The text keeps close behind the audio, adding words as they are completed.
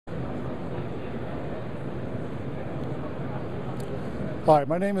Hi,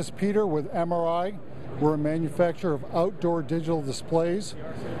 my name is Peter with MRI. We're a manufacturer of outdoor digital displays,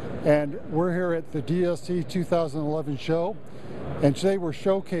 and we're here at the DSC 2011 show, and today we're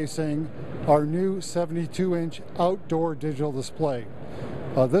showcasing our new 72-inch outdoor digital display.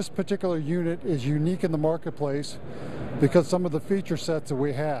 This particular unit is unique in the marketplace because some of the feature sets that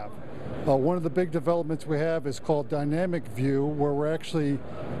we have. One of the big developments we have is called dynamic view, where we're actually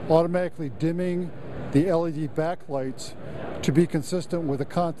automatically dimming the LED backlights to be consistent with the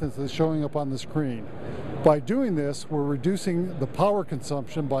content that's showing up on the screen. By doing this, we're reducing the power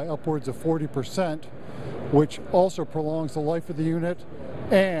consumption by upwards of 40%, which also prolongs the life of the unit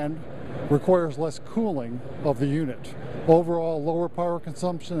and requires less cooling of the unit. Overall, lower power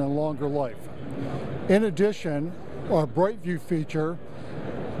consumption and longer life. In addition, our Bright View feature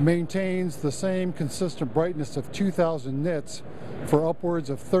maintains the same consistent brightness of 2,000 nits for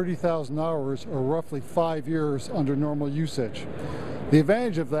upwards of 30,000 hours, or roughly 5 years under normal usage. The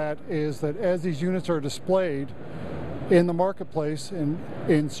advantage of that is that as these units are displayed in the marketplace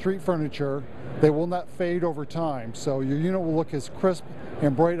in street furniture, they will not fade over time. So your unit will look as crisp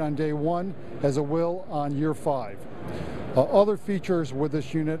and bright on day one as it will on year 5. Other features with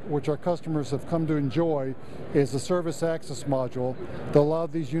this unit, which our customers have come to enjoy, is the service access module that allows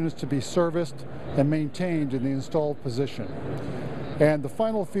these units to be serviced and maintained in the installed position. And the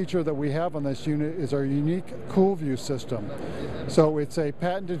final feature that we have on this unit is our unique Cool View system. So it's a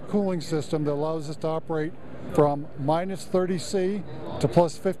patented cooling system that allows us to operate from -30°C to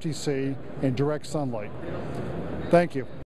 +50°C in direct sunlight. Thank you.